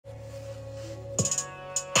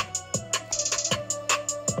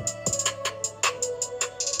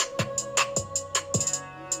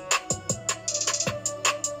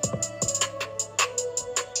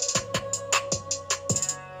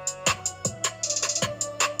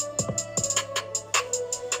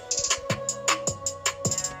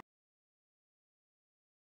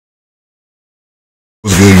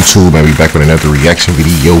good, YouTube, man? We back with another reaction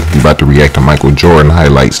video. We about to react to Michael Jordan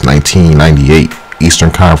highlights 1998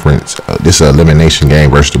 Eastern Conference. This is an elimination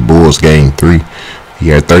game versus the Bulls, game 3. He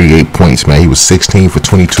had 38 points, man. He was 16 for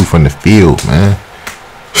 22 from the field, man.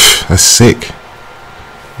 That's sick,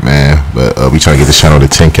 man. But we trying to get this channel to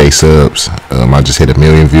 10K subs. I just hit 1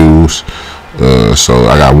 million views. So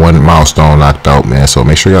I got one milestone knocked out, man. So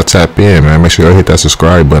make sure y'all tap in, man. Make sure y'all hit that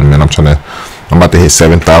subscribe button, man. I'm about to hit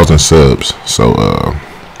 7,000 subs. So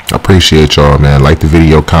I appreciate y'all, man. Like the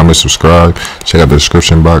video, comment, subscribe. Check out the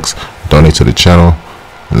description box. Donate to the channel.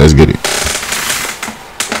 And let's get it.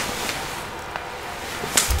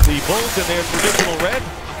 The Bulls in their traditional red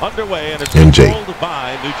underway, and it's MJ.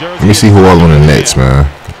 By New Jersey. Let me see who all on the Nets, man.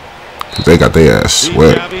 Cause they got their ass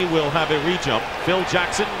sweat. Will have a rejump. Phil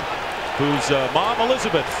Jackson, whose mom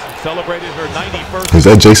Elizabeth celebrated her 91st. Is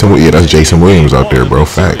that Jason? Yeah, that's Jason Williams out there, bro.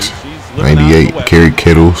 Facts. 98. Kerry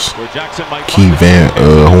Kittles. Key Van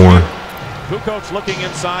Horn. Kukoc looking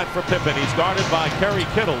inside for Pippen. He's guarded by Kerry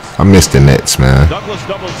Kittles. I miss the Nets, man. Douglas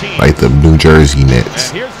double team. Like the New Jersey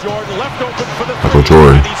Nets. And here's Jordan left open for the Michael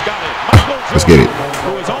Jordan. Let's get it.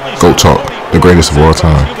 Go talk. The greatest of all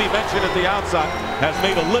time. We mentioned at the outside has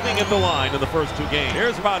made a living at the line in the first 2 games.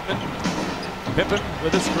 Here's Rodman. Pippen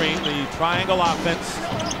with a screen. The triangle offense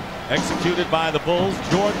executed by the Bulls.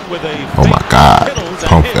 Jordan with a oh my God.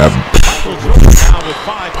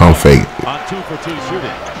 Pump fake. On 2 for 2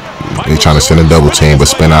 shooting. They trying to send a double team, but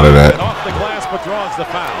spin out of that. Off the glass, but draws the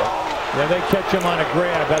foul. Yeah, they catch him on a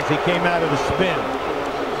grab as he came out of the spin.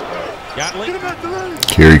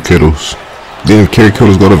 Kerry Kittles. Didn't Kerry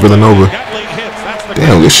Kittles go to Villanova?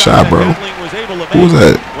 Damn, good shot, bro. Who was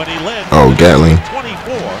that? Oh, Gatling.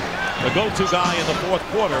 The go-to guy in the 4th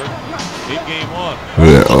quarter in game 1.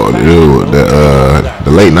 Yeah, oh, dude,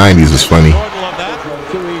 the late 90s was funny.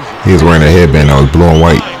 He was wearing a headband that was blue and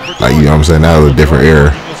white. Like, you know what I'm saying? That was a different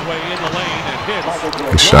era.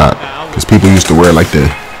 Good shot. Because people used to wear like the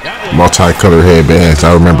multicolored headbands.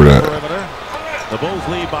 I remember that. The Bulls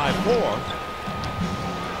lead by 4.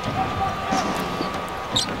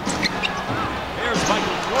 Here's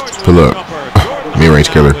Michael Jordan. Pull up. Mid-range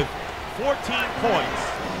killer. 14 points.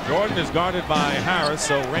 Jordan is guarded by Harris,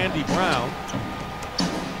 so Randy Brown.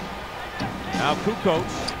 Now Kukoc.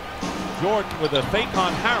 Jordan with a fake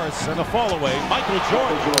on Harris and a fall away. Michael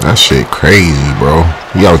Jordan. That shit crazy, bro.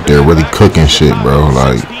 He out there really cooking shit, bro.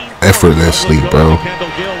 Like effortlessly, bro.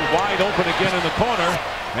 Kendall Gill wide open again in the corner,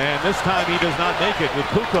 and this time he does not make it with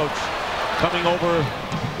Kukoc coming over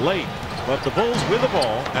late. But the Bulls with the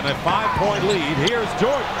ball and a 5-point lead. Here's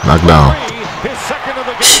Jordan. Knocked down. His second of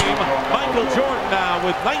the game. Michael Jordan now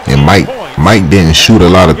with 19 and points. Mike didn't shoot a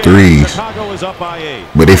lot of threes. Chicago is up by 8.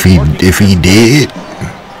 But if he did,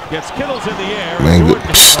 gets Kittles in the air.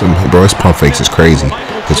 man, bro, his pump fakes is crazy.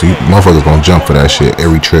 Cause motherfuckers gonna jump for that shit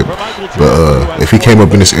every trip. But if he came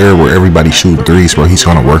up in this era where everybody shooting threes, bro, he's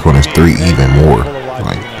gonna work on his 3 even more.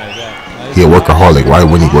 Like he a workaholic. Why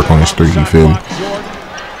wouldn't he work on his 3? You feel me?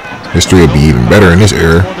 His 3 would be even better in this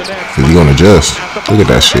era. Cause he gonna adjust. Look at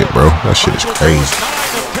that shit, bro. That shit is crazy.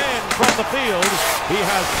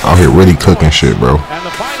 Out here really cooking shit, bro.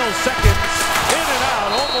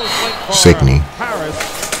 Sickening.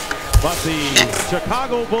 But the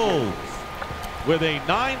Chicago Bulls with a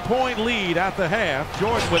 9-point lead at the half.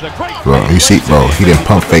 Jordan with a great. Bro, you see, bro, he didn't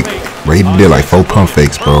pump fake. Bro, he did like 4 pump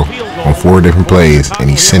fakes, bro, on 4 different plays, and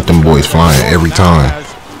he sent them boys flying every time.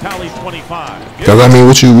 Cause I mean,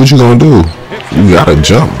 what you gonna do? You gotta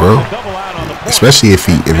jump, bro. Especially if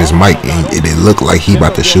his mic and it looked like he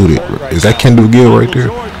about to shoot it. Is that Kendall Gill right there?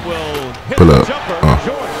 Pull up.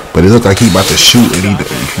 But it looked like he about to shoot, and he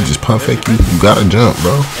just pump fake you. You gotta jump,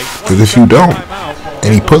 bro. Cause if you don't,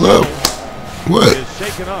 and he pull up, what?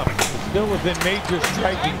 Still within major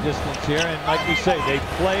striking distance here, and like we say, they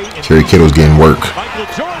play. Kerry Kittles getting work.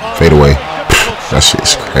 Fade away. That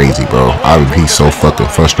shit's crazy, bro. I would be so fucking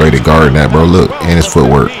frustrated guarding that, bro. Look, and his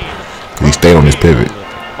footwork. Cause he stayed on his pivot.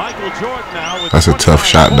 That's a tough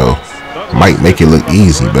shot, though. Might make it look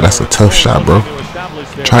easy, but that's a tough shot, bro.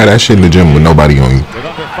 Try that shit in the gym with nobody on you.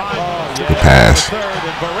 The pass.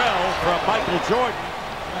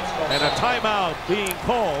 And a timeout being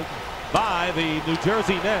called by the New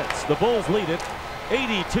Jersey Nets. The Bulls lead it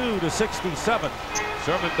 82-67.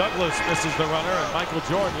 Sherman Douglas misses the runner, and Michael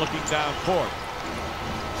Jordan looking down court.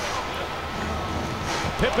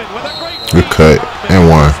 Pippen with a great good cut and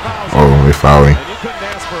 1. Oh, they fouling. And you couldn't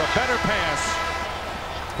ask for a better pass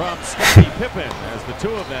from Scottie Pippen as the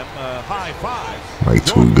 2 of them high five. Like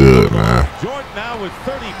too good, man. Jordan now with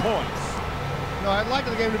 30 points. No, I'd like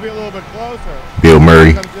the game to be a little bit closer. Bill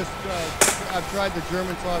Murray. I've tried the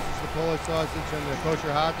German sausage, the Polish sausage, and the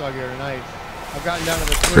kosher hot dog here tonight. I've gotten down to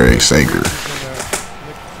the Craig Sager.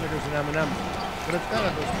 Snickers and M&M's. But it's kind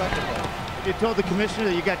of respectable. You told the commissioner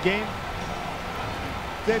that you got game?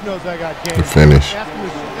 Dave knows I got game. The finish.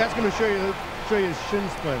 Ask him to show you his shin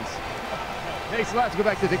splints. Hey, so let's go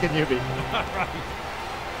back to Dick and Newby.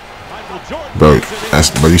 Bro,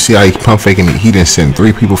 but you see how he pump faking it? He didn't send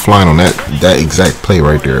 3 people flying on that exact play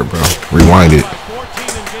right there, bro. Rewind it. 14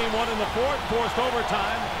 in game 1 in the 4th, forced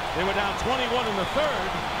overtime. They were down 21 in the 3rd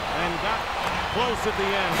and got close at the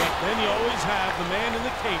end. But then you always have the man in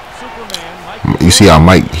the cape, Superman. Mike. You see how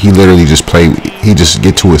Mike, he literally just played, he just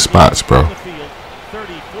get to his spots, bro. 34.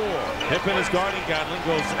 Pippen is guarding Gatlin,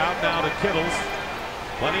 goes out now to Kittles.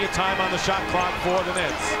 Plenty of time on the shot clock for the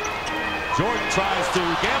Nets. Jordan tries to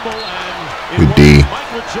gamble and With D.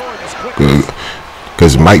 Good.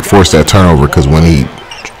 Because Mike forced that turnover because when he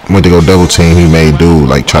went to go double team, he made dude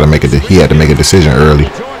like try to make he had to make a decision early.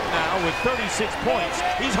 Jordan now with 36 points.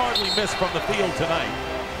 He's hardly missed from the field tonight.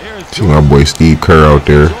 See my boy Steve Kerr out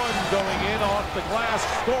there. Going in off the glass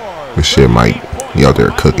score. Good shit, Mike. He out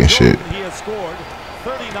there cooking shit. He has scored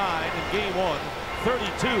 39 in game 1,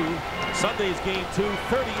 32 Sunday's game 2,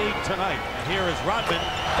 38 tonight. And here is Rodman.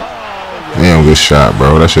 Damn, good shot,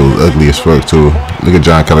 bro. That shit was ugly as fuck too. Look at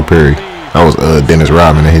John Calipari. That was Dennis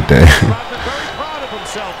Rodman that hit that.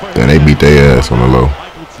 Then they beat their ass on the low.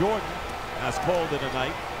 Michael Jordan has called it a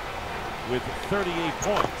night with 38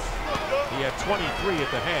 points. He had 23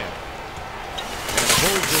 at the half. And the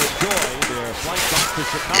Bulls will enjoy their flight back to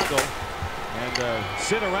Chicago and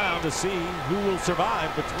sit around to see who will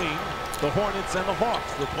survive between the Hornets and the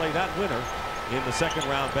Hawks. They'll play that winner in the second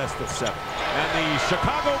round best of 7. And the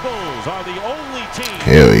Chicago Bulls are the only team.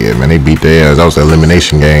 Hell yeah, man. They beat their ass. That was an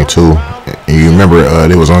elimination game too. And you remember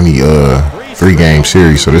there was only 3-game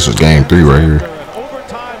series, so this was game 3 right here. An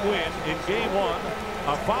overtime win in game 1,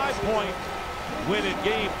 a 5-point win in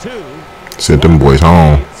game 2. Sent them boys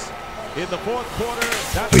home. In the 4th quarter.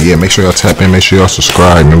 But yeah, make sure y'all tap in, make sure y'all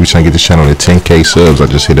subscribe. Man, we trying to get this channel to 10K subs. I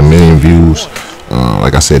just hit 1 million views.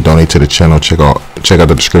 Like I said, donate to the channel. Check out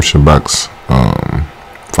the description box.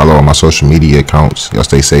 Follow all my social media accounts. Y'all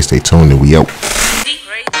stay safe, stay tuned, and we out.